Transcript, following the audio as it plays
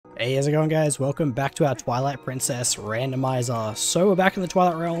Hey, how's it going, guys? Welcome back to our Twilight Princess Randomizer. So we're back in the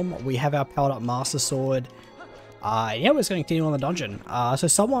Twilight Realm. We have our powered up Master Sword. Yeah, we're just going to continue on the dungeon. So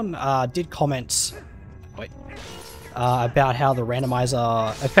someone did comment about how the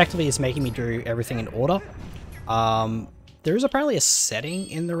Randomizer effectively is making me do everything in order. There is apparently a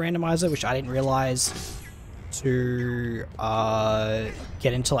setting in the Randomizer which I didn't realize to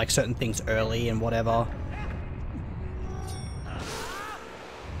get into like certain things early and whatever.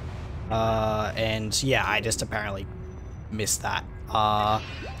 And yeah, I just apparently missed that.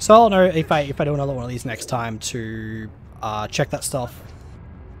 So I'll know if I do another one of these next time to check that stuff.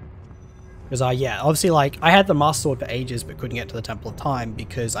 Because yeah, obviously, like, I had the Master Sword for ages but couldn't get to the Temple of Time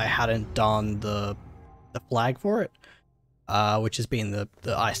because I hadn't done the flag for it, which has been the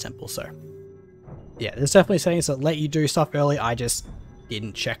Ice Temple. So yeah, there's definitely settings that let you do stuff early. I just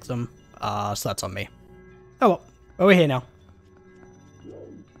didn't check them, so that's on me. Oh well, we're here now.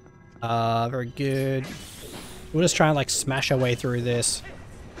 Very good. We'll just try and like smash our way through this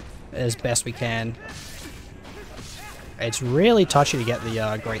as best we can. It's really touchy to get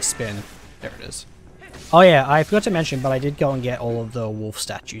the great spin. There it is. Oh yeah, I forgot to mention, but I did go and get all of the wolf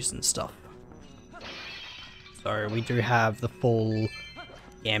statues and stuff. So we do have the full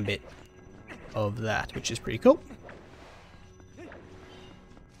gambit of that, which is pretty cool.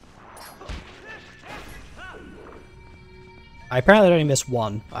 I apparently only missed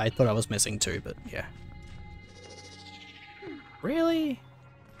one. I thought I was missing two, but yeah. Really?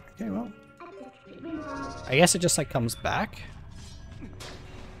 Okay, well. I guess it just like comes back.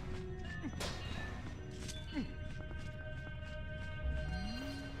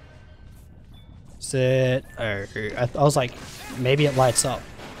 Is it? Oh, I was like, maybe it lights up,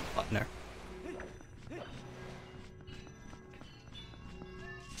 but no.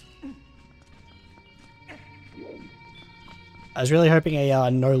 I was really hoping a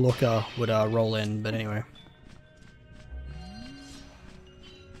no-looker would roll in, but anyway.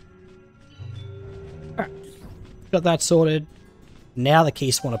 Alright. Got that sorted. Now the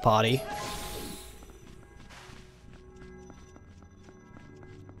Key Spawner party.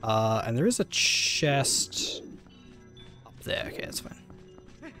 And there is a chest up there. Okay, that's fine.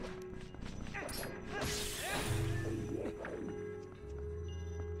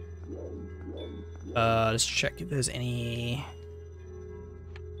 Let's check if there's any...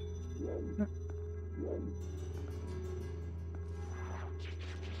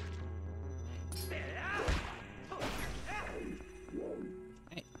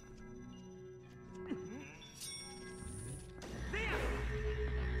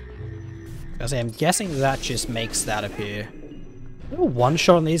 I'm guessing that just makes that appear. A little one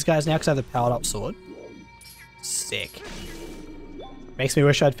shot on these guys now because I have the powered up sword. Sick. Makes me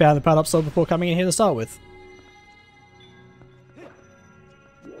wish I'd found the powered up sword before coming in here to start with.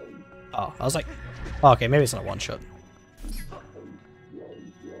 Oh, I was like, oh, okay, maybe it's not a one shot.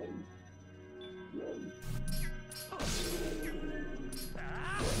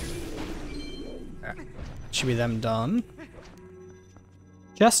 Alright. Should be them done.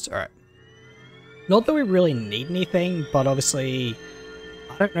 Just, alright. Not that we really need anything, but obviously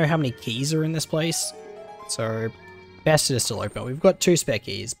I don't know how many keys are in this place, so best to just still open it. We've got 2 spare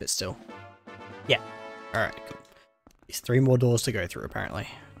keys, but still. Yeah. Alright, cool. There's 3 more doors to go through, apparently.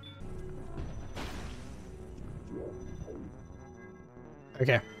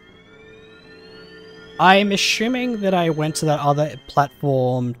 Okay. I'm assuming that I went to that other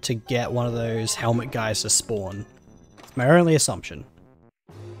platform to get one of those helmet guys to spawn. It's my only assumption.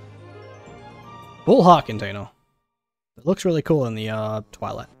 Bull heart container. It looks really cool in the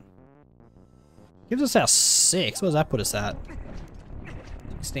Twilight. Gives us our 6. What does that put us at?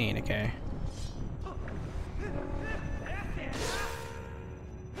 16, okay.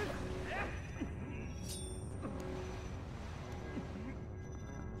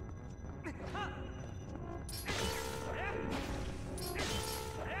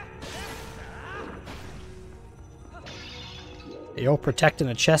 Are you all protecting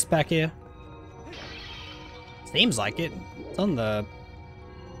a chest back here? Seems like it. It's on the...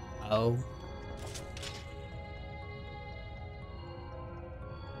 Oh.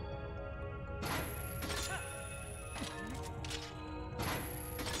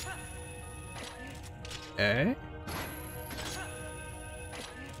 Okay.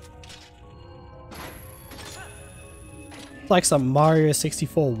 It's like some Mario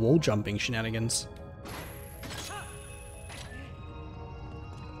 64 wall jumping shenanigans.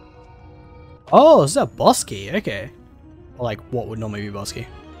 Oh, this is a boss key, okay. Or like what would normally be a boss key.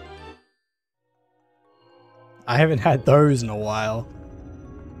 I haven't had those in a while.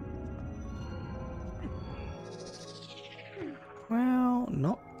 Well,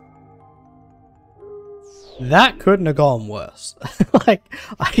 not That couldn't have gone worse. Like,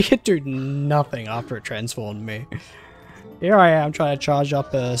 I could do nothing after it transformed me. Here I am trying to charge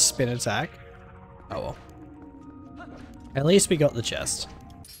up a spin attack. Oh well. At least we got the chest.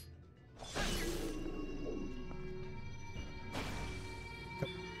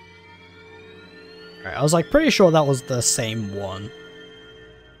 Alright, I was like pretty sure that was the same one.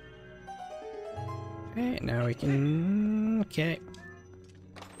 Okay, now we can... Okay.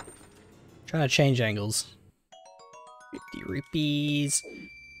 Trying to change angles. 50 rupees. You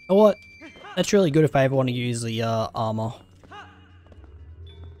know what? That's really good if I ever want to use the armor.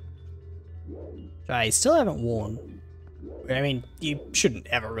 Which I still haven't worn. I mean, you shouldn't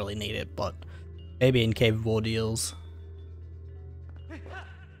ever really need it, but maybe in Cave of Ordeals. But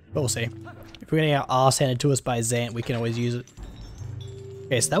we'll see. If we're getting our arse handed to us by Zant, we can always use it.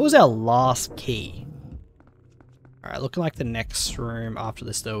 Okay, so that was our last key. Alright, looking like the next room after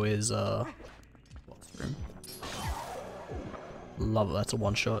this though is what's the room? Love it, that's a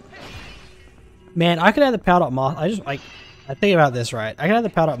one shot. Man, I could have the powered up master. I think about this, right? I could have the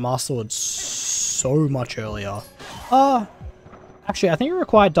powered up master sword so much earlier. Actually, I think it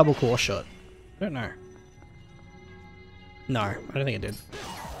required double core shot. I don't know. No, I don't think it did.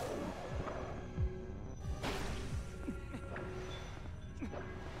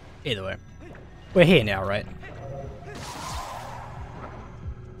 Either way, we're here now, right?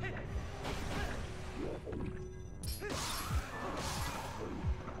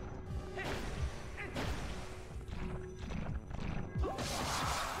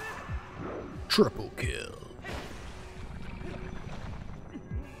 Triple kill.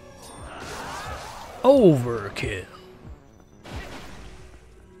 Overkill.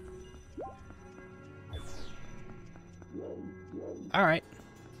 All right.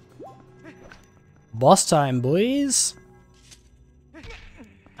 Boss time, boys. I was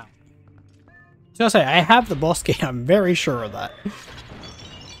gonna say, I have the boss key, I'm very sure of that.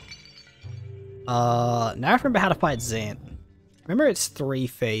 Now I remember how to fight Zant. Remember it's 3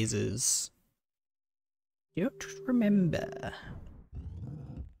 phases. Don't remember.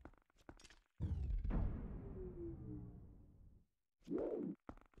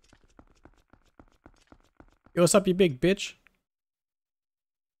 Yo, what's up, you big bitch?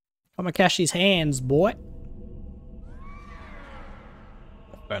 I'm gonna cash these hands, boy.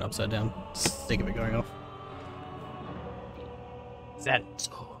 Going upside down. Sick of it going off. Zant.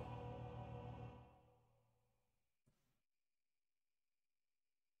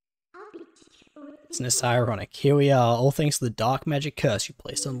 Isn't this ironic? Here we are, all thanks to the dark magic curse you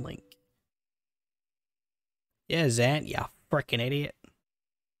placed on Link. Yeah, Zant, you frickin' idiot.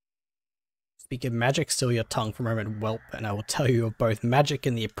 Speak of magic, still your tongue for a moment, whelp, and I will tell you of both magic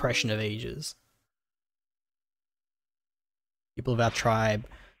and the oppression of ages. People of our tribe,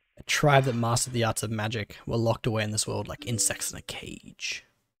 a tribe that mastered the arts of magic, were locked away in this world like insects in a cage.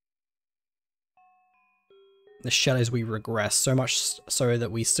 In the shadows we regress, so much so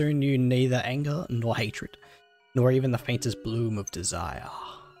that we soon knew neither anger nor hatred, nor even the faintest bloom of desire.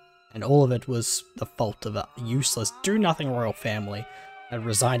 And all of it was the fault of a useless, do-nothing royal family that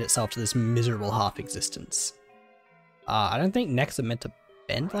resigned itself to this miserable half-existence. I don't think necks are meant to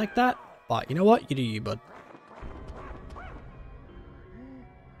bend like that, but you know what? You do you, bud.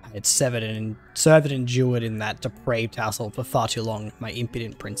 I had served and endured in that depraved household for far too long, my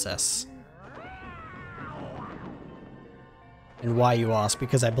impudent princess. And why, you ask?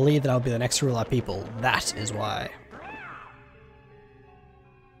 Because I believe that I'll be the next ruler of our people. That is why.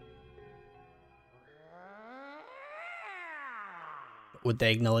 Would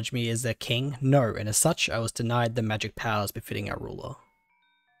they acknowledge me as their king? No, and as such, I was denied the magic powers befitting our ruler.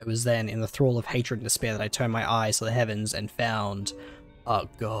 It was then, in the thrall of hatred and despair, that I turned my eyes to the heavens and found a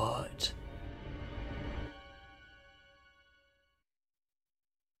god.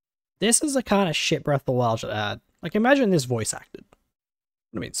 This is the kind of shit Breath of the Wild should add. Like, imagine this voice acted.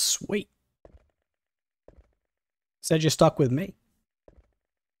 I mean, sweet. Said you're stuck with me.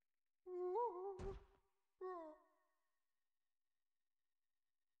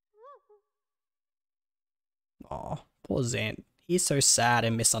 Aw, poor Zant. He's so sad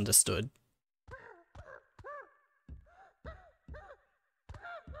and misunderstood.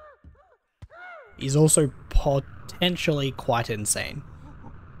 He's also potentially quite insane.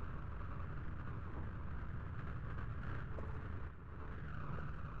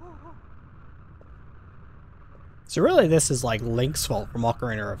 So really this is like Link's fault from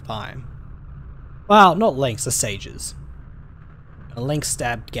Ocarina of Time. Well, not Link's, the sages. Link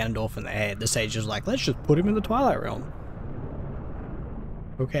stabbed Ganondorf in the head. The sage is like, let's just put him in the Twilight Realm.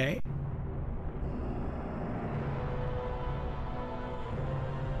 Okay.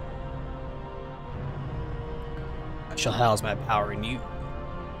 I shall house my power in you.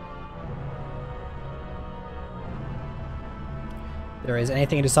 If there is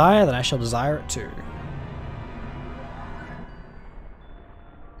anything I desire, then I shall desire it too.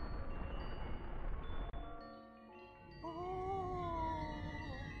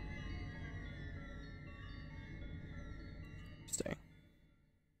 Interesting.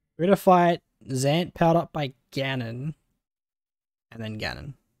 We're gonna fight Zant powered up by Ganon. And then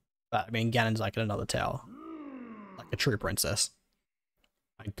Ganon. But, I mean, Ganon's like in another tower. Like a true princess.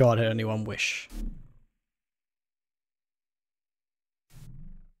 My god, had only one wish.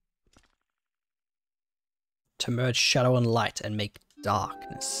 To merge shadow and light and make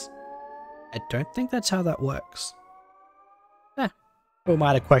darkness. I don't think that's how that works. Who am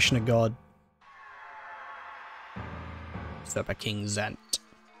I to question a god? Usurper King Zant.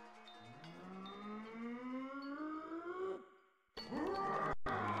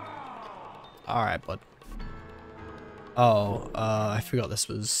 Alright, bud. Oh, I forgot this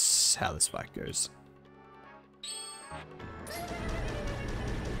was how this fight goes.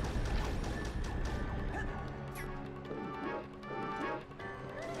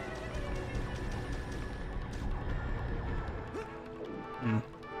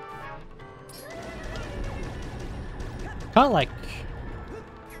 Can't like...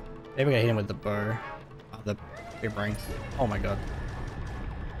 Maybe I hit him with the bow. Oh, the boomerang. Oh my god.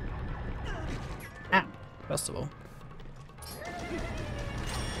 Ah! First of all.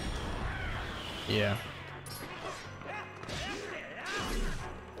 Yeah.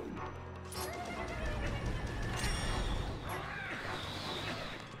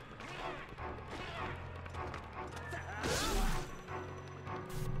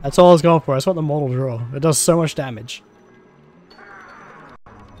 That's all I was going for. I just want the model draw. It does so much damage.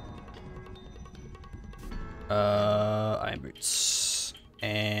 Iron Boots.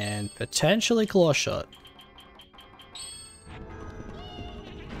 And potentially Claw Shot.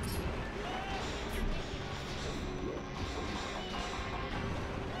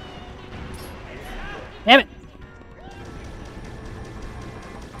 Damn it!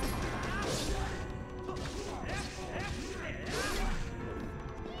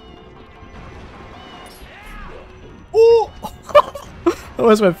 Ooh! That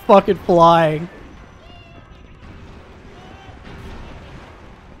was my fucking flying.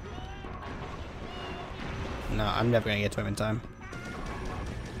 No, I'm never gonna get to him in time.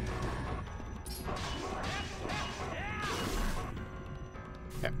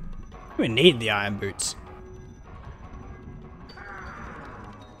 Okay. We need the Iron Boots.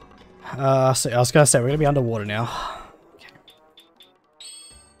 So I was gonna say, we're gonna be underwater now. Okay.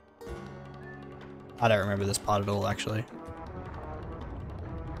 I don't remember this part at all, actually.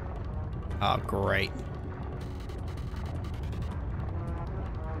 Oh, great.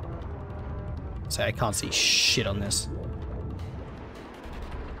 So I can't see shit on this.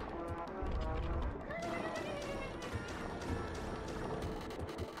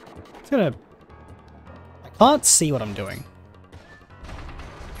 It's gonna... I can't see what I'm doing.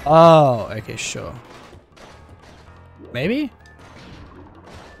 Oh, okay, sure. Maybe?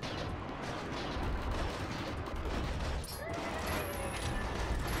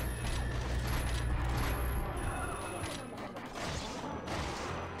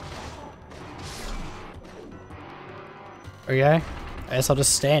 Okay, I guess I'll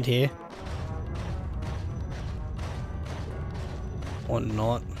just stand here. Or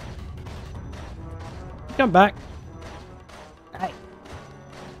not. Come back. Hey.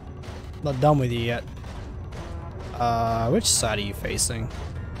 Not done with you yet. Which side are you facing?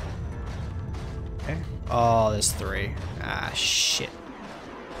 Okay. Oh, there's three. Ah, shit.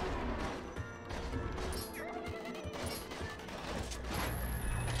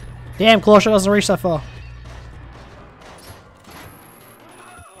 Damn, Claw Shot doesn't reach that far.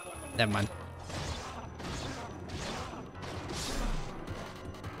 Never mind.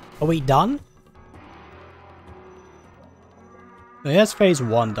 Are we done? No, that's phase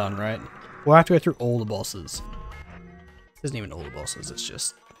 1 done, right? We'll have to go through all the bosses. This isn't even all the bosses, it's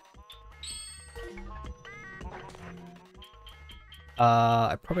just...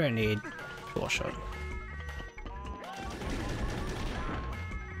 I probably don't need Claw Shot.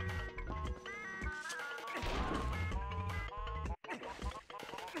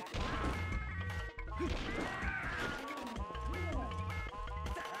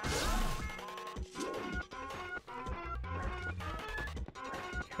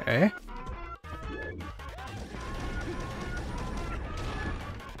 Okay.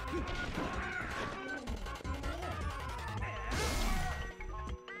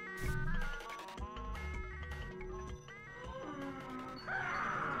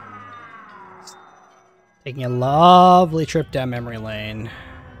 Taking a lovely trip down memory lane.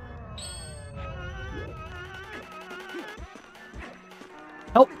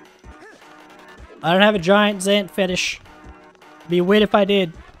 Help! I don't have a giant Zant fetish. It'd be weird if I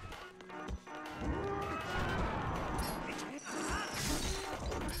did.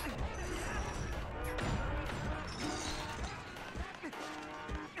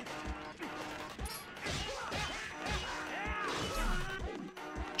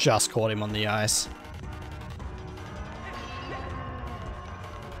 Just caught him on the ice.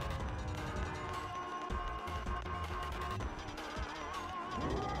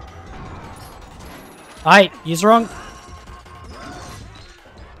 Aye, he's wrong.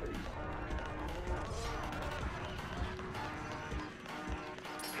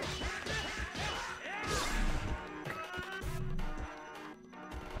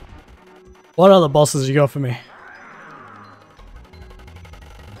 What other bosses you got for me?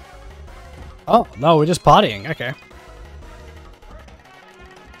 Oh, no, we're just partying. Okay.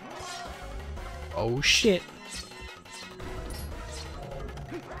 Oh, shit.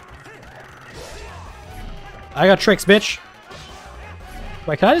 I got tricks, bitch.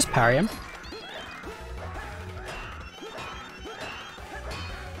 Wait, can I just parry him?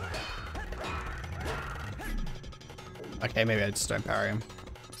 Okay, maybe I just don't parry him.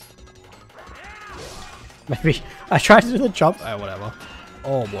 Maybe I tried to do the jump. Oh, whatever.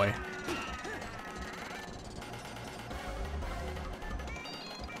 Oh, boy.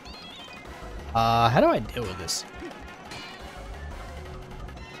 How do I deal with this?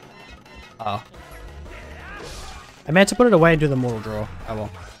 Oh. I meant to put it away and do the mortal draw. Oh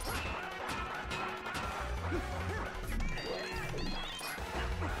well.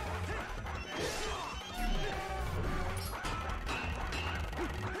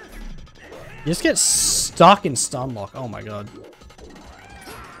 You just get stuck in stun lock. Oh my god.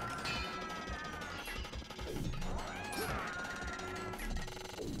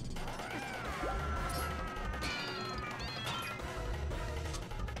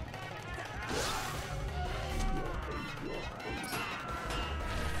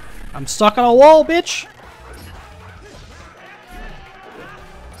 I'm stuck on a wall, bitch!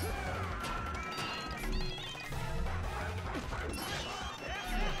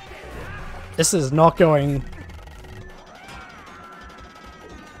 This is not going...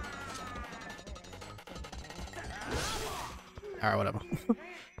 Alright, whatever.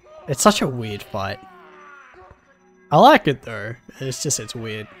 It's such a weird fight. I like it though. It's just, it's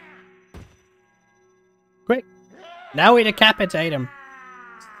weird. Quick! Now we decapitate him!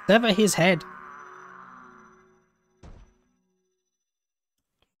 Sever his head.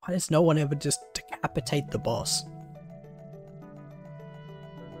 Why does no one ever just decapitate the boss?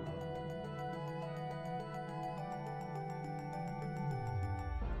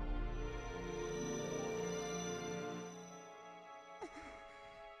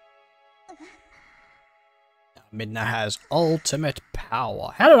 Midna has ultimate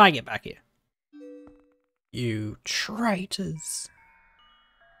power. How did I get back here? You traitors.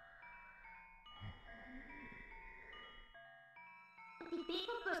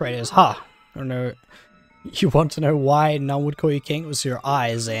 Traitors, huh? I don't know. You want to know why none would call you king? It was your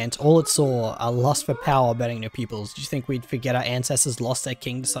eyes, Zant. All it saw, a lust for power burning in your pupils. Do you think we'd forget our ancestors lost their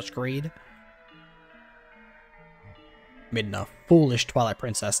king to such greed? Midna, foolish Twilight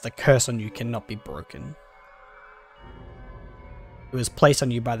Princess, the curse on you cannot be broken. It was placed on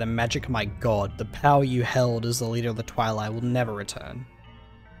you by the magic of my god. The power you held as the leader of the Twilight will never return.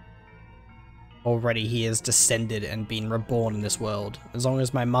 Already he has descended and been reborn in this world. As long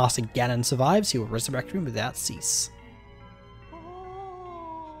as my master Ganon survives, he will resurrect him without cease.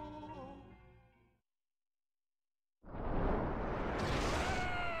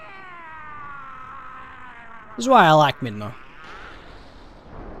 This is why I like Midna.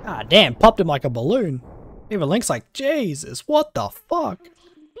 Ah damn, popped him like a balloon. Even Link's like, Jesus, what the fuck?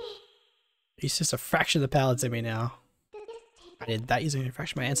 He's just a fraction of the power that's in me now. I did that using a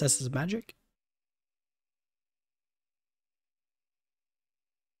fraction of my ancestors' magic?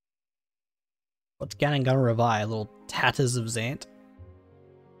 What's Ganon gonna revive? Little tatters of Zant?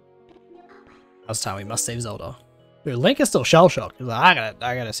 Last time we must save Zelda. Dude, Link is still shell shocked. He's like,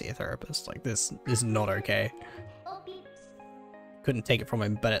 I gotta see a therapist. Like, this is not okay. Couldn't take it from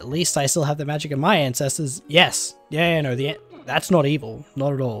him, but at least I still have the magic of my ancestors. Yes. Yeah, no, that's not evil.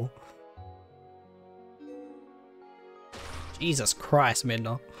 Not at all. Jesus Christ,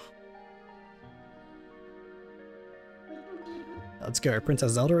 Midna. Let's go.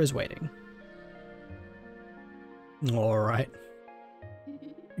 Princess Zelda is waiting. Alright.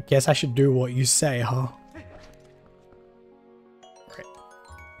 Guess I should do what you say, huh? Right.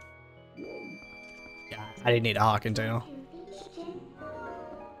 I didn't need a heart container.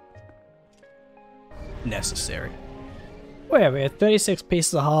 Necessary. Oh yeah, we have 36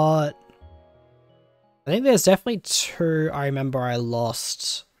 pieces of heart. I think there's definitely 2 I remember I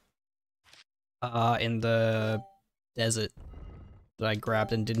lost in the desert that I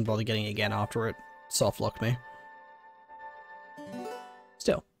grabbed and didn't bother getting again after it soft-locked me.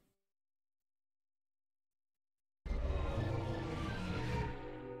 Still.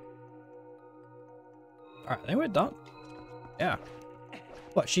 Alright, I think we're done. Yeah.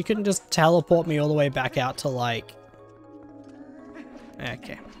 What, she couldn't just teleport me all the way back out to, like...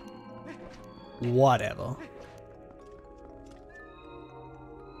 Okay. Whatever.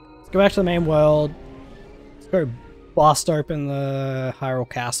 Let's go back to the main world. Let's go bust open the Hyrule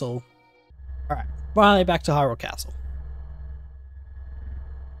Castle. Alright, finally back to Hyrule Castle.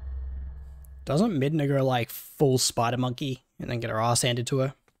 Doesn't Midna go like full spider monkey and then get her ass handed to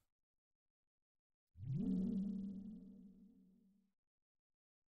her?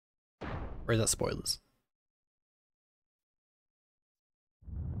 Or is that spoilers?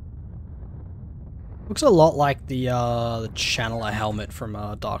 Looks a lot like the Channeler helmet from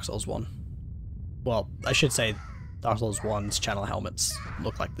Dark Souls 1. Well, I should say Dark Souls 1's Channeler helmets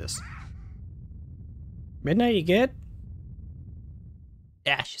look like this. Midna, you good?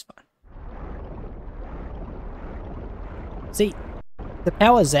 Yeah, she's fine. See, the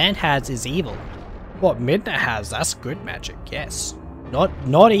power Zant has is evil. What Midna has, that's good magic, yes.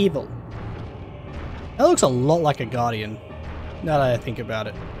 Not evil. That looks a lot like a Guardian, now that I think about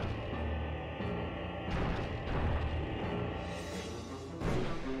it.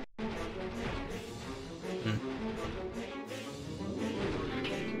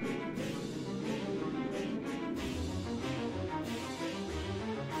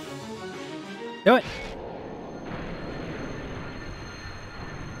 Do it!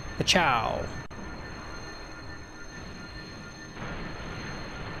 Ka-chow!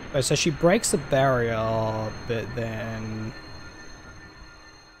 Right, so she breaks the barrier, but then...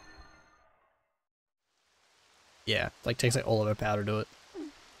 Yeah, like takes like all of her power to do it.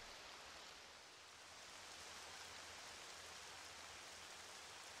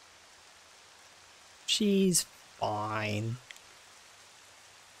 She's fine.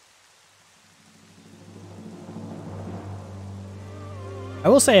 I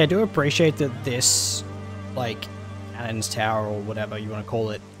will say I do appreciate that this, like, Cannon's Tower or whatever you want to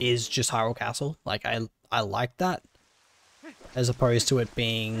call it, is just Hyrule Castle. Like, I like that. As opposed to it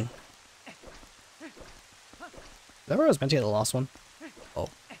being... Is that where I was meant to get the last one? Oh.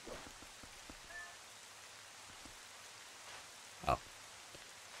 Oh.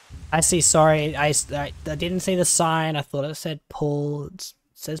 I see, sorry. I didn't see the sign. I thought it said pull. It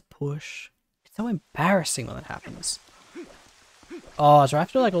says push. It's so embarrassing when that happens. Oh, so I have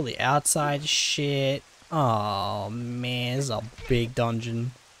to do like all the outside shit. Oh man, this is a big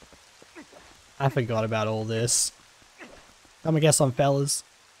dungeon. I forgot about all this. I'm gonna guess some fellas.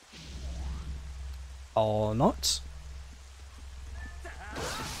 Or not.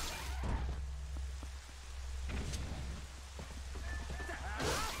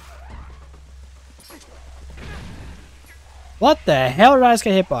 What the hell did I just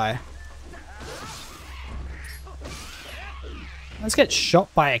get hit by? Let's get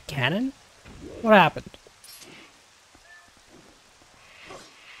shot by a cannon? What happened?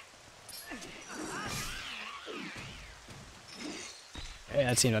 Yeah,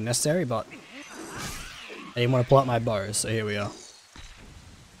 that seemed unnecessary, but I didn't want to pull out my bow, so here we are.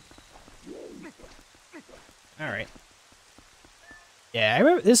 Alright. Yeah, I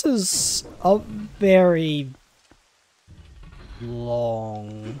remember this is a very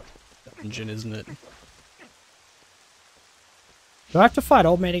long dungeon, isn't it? Do I have to fight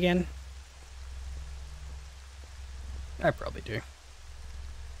Old Mate again? I probably do.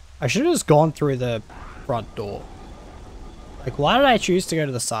 I should have just gone through the front door. Like, why did I choose to go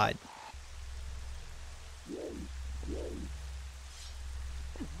to the side?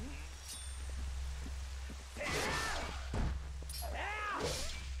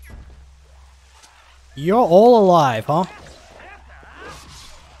 You're all alive, huh?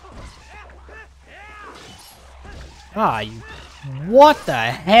 Ah, you... What the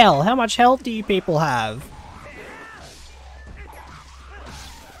hell? How much health do you people have?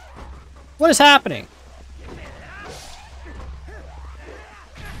 What is happening?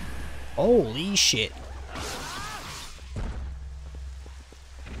 Holy shit.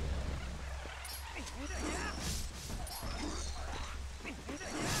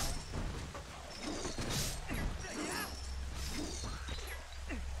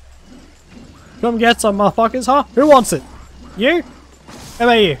 Come get some motherfuckers, huh? Who wants it? You? How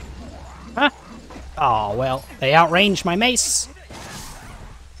about you? Huh? Oh, well, they outranged my mace.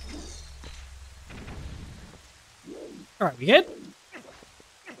 Alright, we good?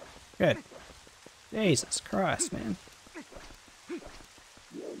 Good. Jesus Christ, man.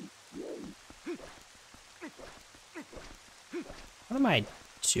 What am I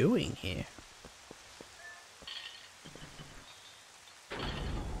doing here?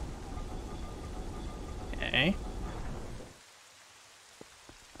 Okay.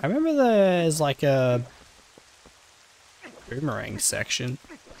 I remember there's like a boomerang section.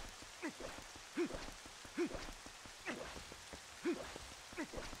 I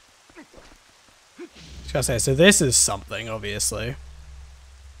was gonna say, so this is something, obviously.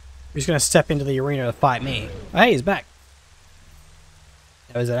 He's gonna step into the arena to fight me. Oh, hey, he's back.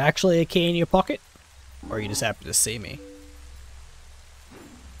 Now, is it actually a key in your pocket? Or are you just happy to see me?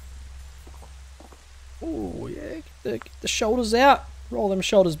 Ooh, yeah, get the shoulders out. Roll them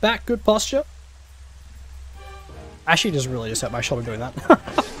shoulders back, good posture. Actually, just really just hurt my shoulder doing that.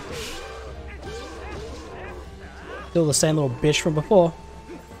 Still the same little bitch from before.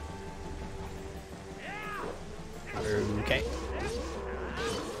 Okay.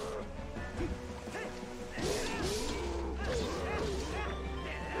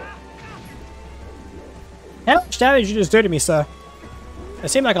 How much damage did you just do to me, sir? It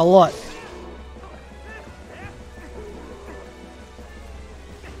seemed like a lot.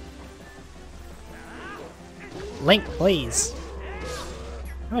 Link, please.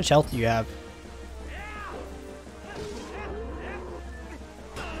 How much health do you have?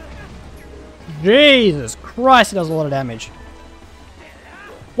 Jesus Christ, it does a lot of damage.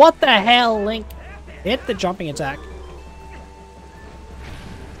 What the hell, Link? Hit the jumping attack.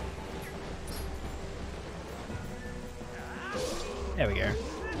 There we go.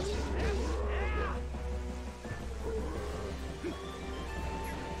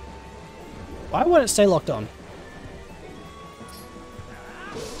 Why won't it stay locked on?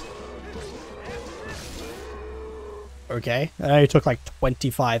 Okay, I only took like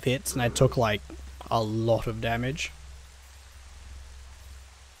 25 hits and I took like a lot of damage.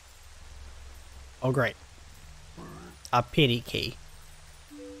 Oh great. A pity key.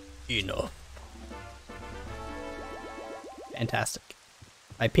 Enough. Fantastic.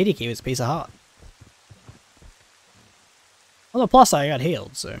 My pity key was a piece of heart. On the plus side, I got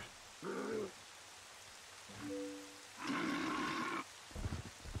healed, so.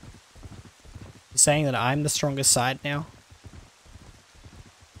 You're saying that I'm the strongest side now?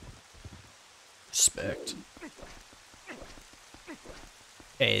 Respect.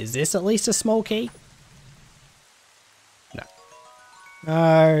 Okay, is this at least a small key? No.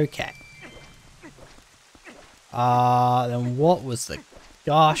 Okay. Then what was the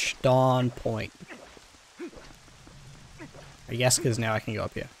gosh darn point? I guess because now I can go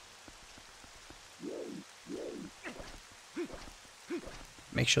up here.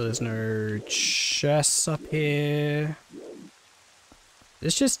 Make sure there's no chests up here.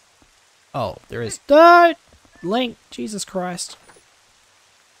 This just... Oh, there is... Don't! Link! Jesus Christ.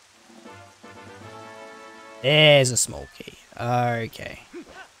 There's a small key. Okay.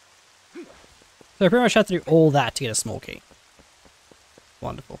 So I pretty much have to do all that to get a small key.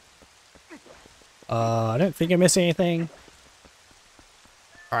 Wonderful. I don't think I'm missing anything.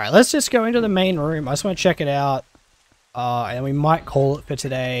 Alright, let's just go into the main room. I just want to check it out. And we might call it for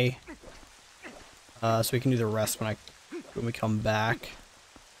today. So we can do the rest when we come back.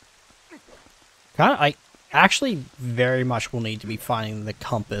 I actually very much will need to be finding the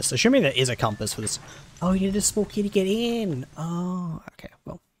compass. Assuming there is a compass for this. Oh, you need a small key to get in. Oh, okay.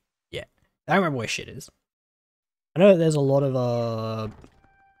 Well, yeah. I don't remember where shit is. I know that there's a lot of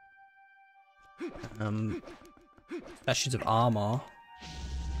statues of armor.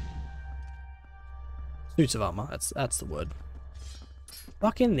 Suits of armor, that's the word.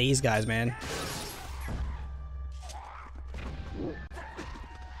 Fucking these guys, man.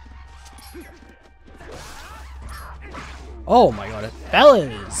 Oh my god,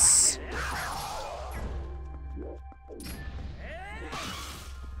 fellas!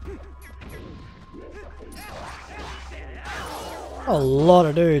 A lot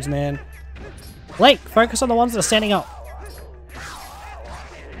of dudes, man. Link, focus on the ones that are standing up.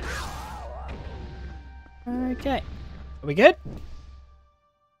 Okay. Are we good?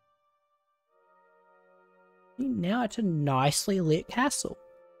 Now it's a nicely lit castle.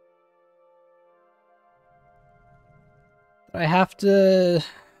 I have to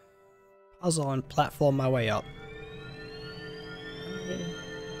puzzle and platform my way up.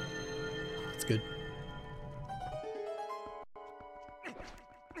 That's good.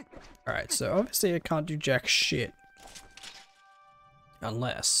 Alright, so obviously I can't do jack shit.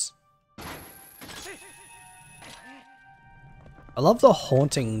 Unless... I love the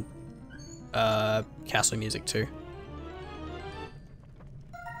haunting castle music too.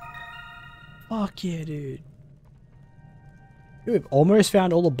 Fuck yeah, dude. We've almost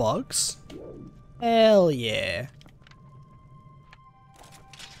found all the bugs. Hell yeah.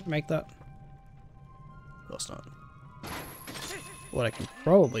 Make that? Of course not. What I can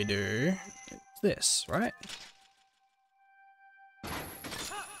probably do is this, right?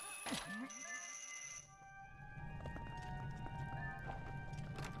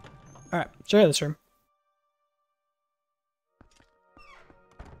 Alright, show you this room.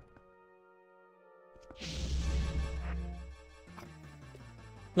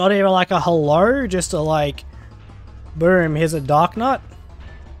 Not even like a hello, just a like, boom, here's a dark nut.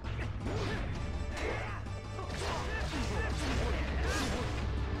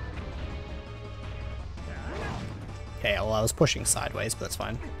 Okay, well I was pushing sideways, but that's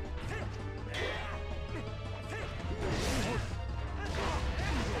fine.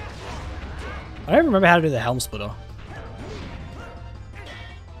 I don't remember how to do the helm splitter.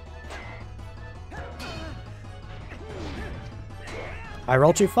 I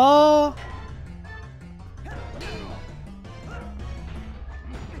roll too far.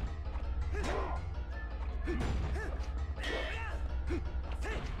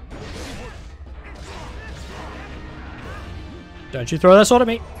 Don't you throw that sword at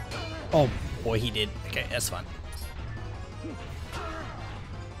me. Oh boy, he did. Okay, that's fine.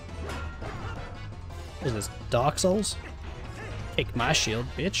 What is this, Dark Souls? Take my shield,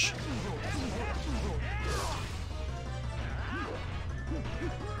 bitch.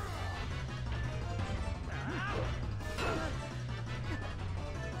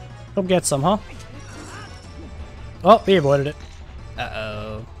 Come get some, huh? Oh, he avoided it.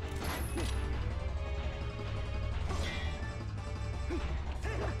 Uh-oh.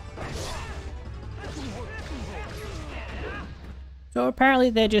 So apparently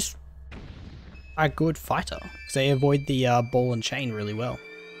they're just a good fighter, because they avoid the ball and chain really well.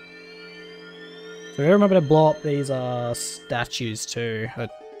 So I remember to blow up these statues too. I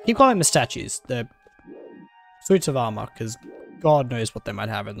keep calling them statues. They're suits of armor, because God knows what they might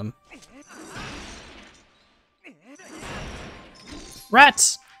have in them.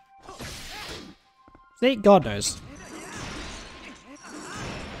 Rats! See, God knows.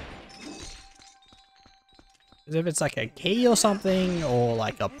 As if it's like a key or something, or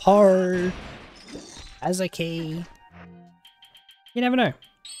like a Poe as a key. You never know.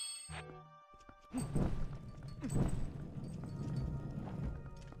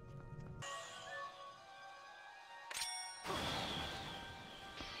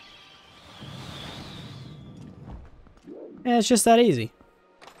 Yeah, it's just that easy.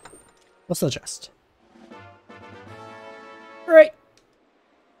 What's the chest? Right.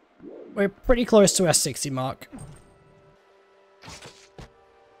 We're pretty close to our 60 mark.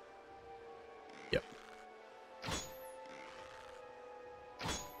 Yep.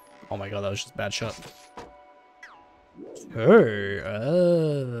 Oh my god, that was just a bad shot. Hooray!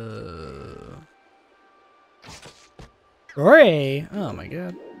 Oh my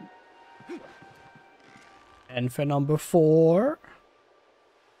god. And for number 4.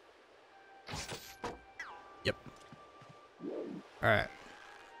 Yep. Alright.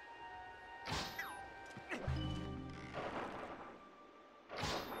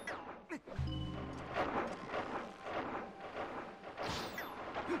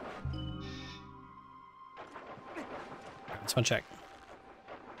 Let's one check.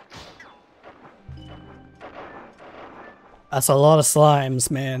 That's a lot of slimes,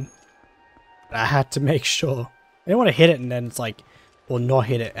 man. I had to make sure. I didn't want to hit it and then it's like, or not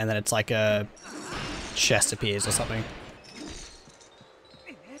hit it and then it's like a chest appears or something.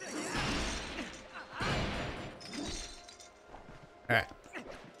 Alright.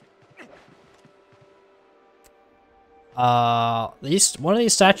 One of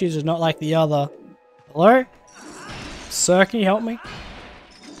these statues is not like the other. Hello? Sir, can you help me?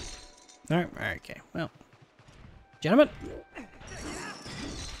 No? Okay, well. Gentlemen?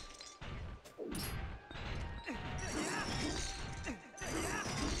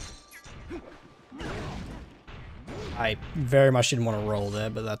 I very much didn't want to roll there,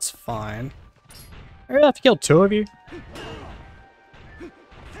 but that's fine. I really have to kill 2 of you?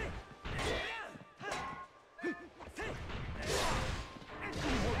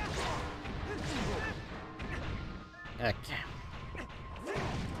 Okay.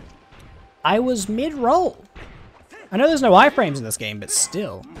 I was mid-roll. I know there's no iframes in this game, but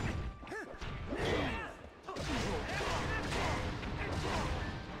still.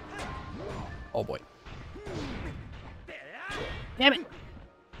 Oh boy. Damn it.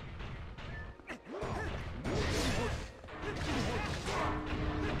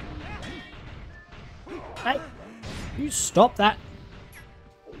 You stop that.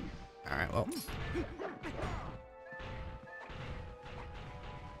 Alright, well.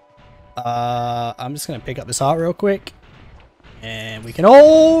 I'm just gonna pick up this heart real quick. And we can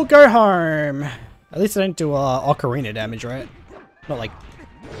all go home. At least I don't do ocarina damage, right? Not like...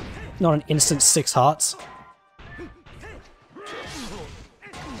 Not an instant 6 hearts.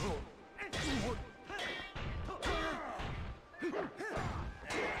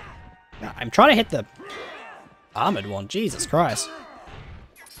 Nah, I'm trying to hit the armored one. Jesus Christ.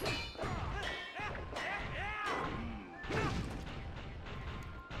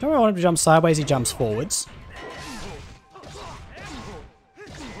 Don't I want him to jump sideways, he jumps forwards.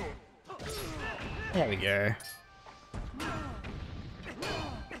 There we go.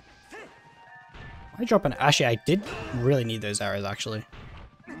 I drop an... Actually, I did really need those arrows, actually.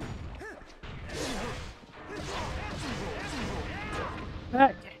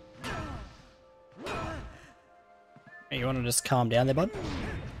 Okay. Hey, you want to just calm down there, bud?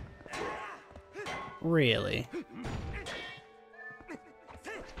 Really?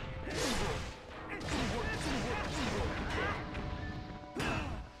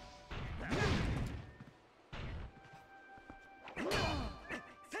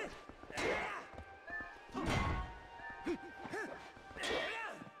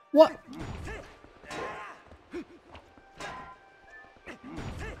 What?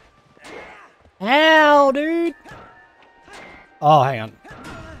 Ow, dude! Oh, hang on.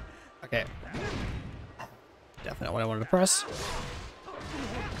 Okay. Definitely not what I wanted to press.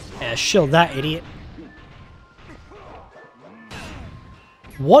 Yeah, shield that idiot.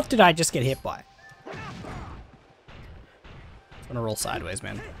 What did I just get hit by? I'm gonna roll sideways,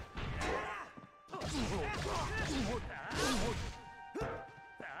 man.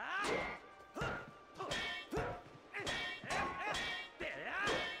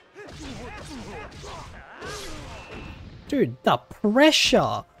 Dude, the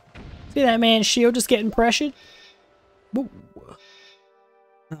pressure! See that man's shield just getting pressured? Woo.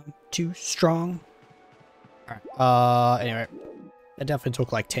 I'm too strong. Alright, anyway. That definitely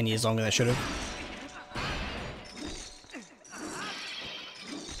took like 10 years longer than it should have.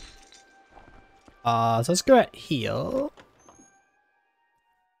 So let's go out here.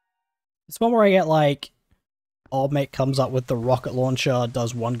 It's one where I get like... Old mate comes up with the rocket launcher,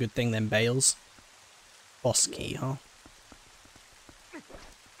 does one good thing, then bails. Boss key, huh?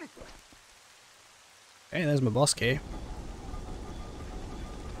 Hey, there's my boss key.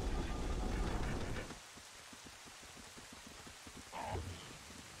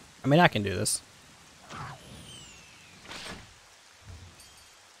 I mean, I can do this.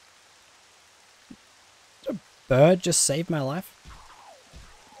 Did a bird just save my life?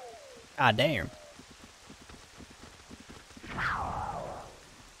 God damn.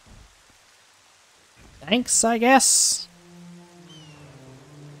 Thanks, I guess.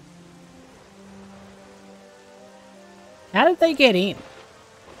 How did they get in?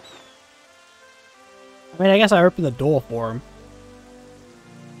 I mean, I guess I opened the door for him.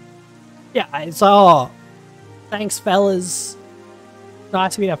 Yeah, it's oh, thanks, fellas.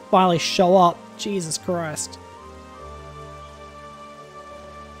 Nice of you to finally show up. Jesus Christ.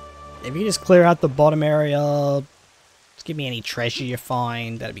 If you just clear out the bottom area, just give me any treasure you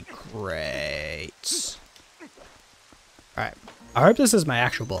find, that'd be great. Alright, I hope this is my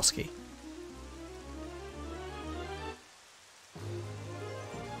actual boss key.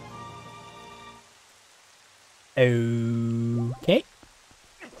 Okay.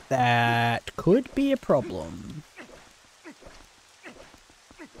 That could be a problem.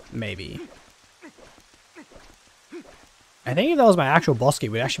 Maybe. I think if that was my actual boss key,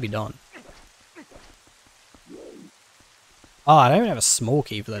 we'd actually be done. Oh, I don't even have a small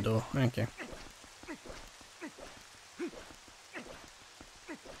key for that door. Okay.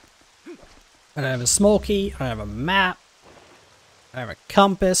 I don't have a small key, I don't have a map, I don't have a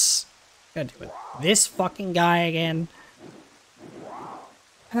compass. What do I do with this fucking guy again?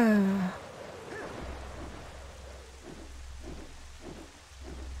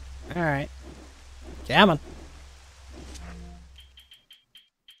 Alright. Come on.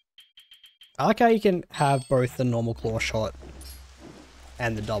 I like how you can have both the normal claw shot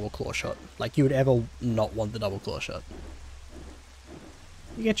and the double claw shot. Like you would ever not want the double claw shot.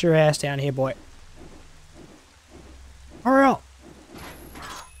 You get your ass down here, boy. Hurry up!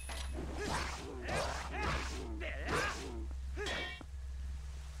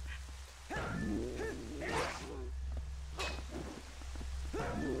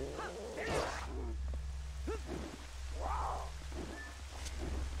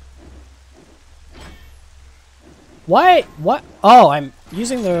 Why? What? Oh, I'm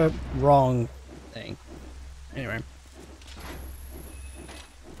using the wrong thing. Anyway.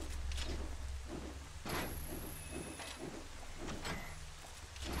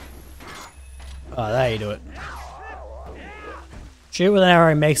 Oh, there you do it. Shoot with an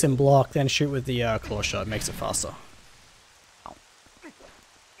arrow makes him block, then shoot with the claw shot makes it faster.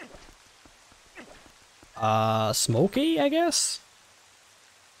 Smoky, I guess?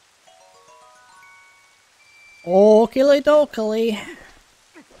 Oakley dokley.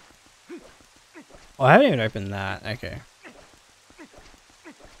 Oh, I haven't even opened that. Okay.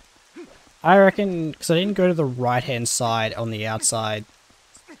 I reckon, because I didn't go to the right-hand side on the outside,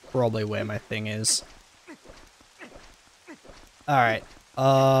 probably where my thing is. Alright.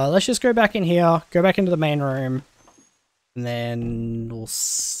 Let's just go back in here, go back into the main room, and then we'll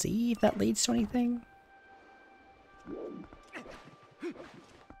see if that leads to anything.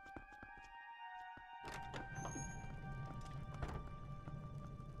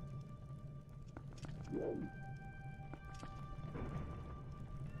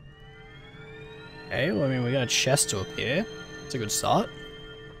 Okay, well, I mean, we got a chest to appear. It's a good start.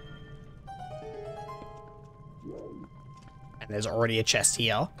 And there's already a chest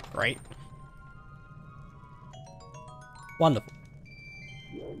here. Great. Wonderful.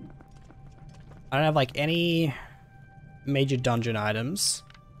 I don't have, like, any major dungeon items.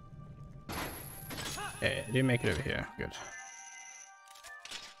 Okay, I did make it over here. Good.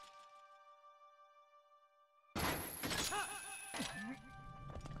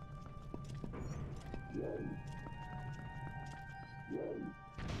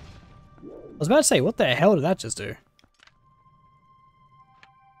 I was about to say, what the hell did that just do?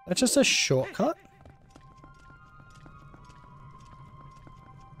 That's just a shortcut?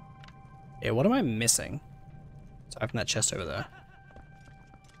 Yeah, what am I missing? So open that chest over there.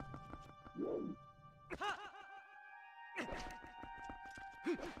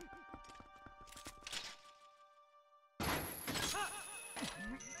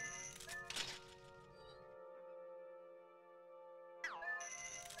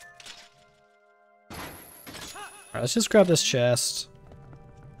 Alright, let's just grab this chest.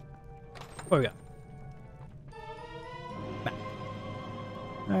 What do we got? Map.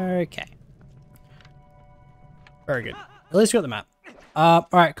 Okay. Very good. At least we got the map.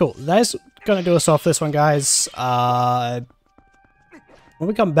 Alright, cool. That's gonna do us off this one, guys. When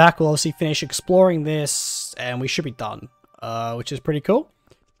we come back, we'll obviously finish exploring this, and we should be done. Which is pretty cool.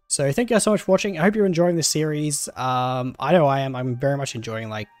 So thank you guys so much for watching. I hope you're enjoying this series. I know I am. I'm very much enjoying,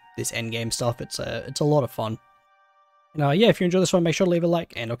 like, this endgame stuff. It's a lot of fun. And yeah, if you enjoyed this one, make sure to leave a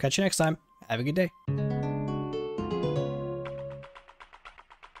like, and I'll catch you next time. Have a good day.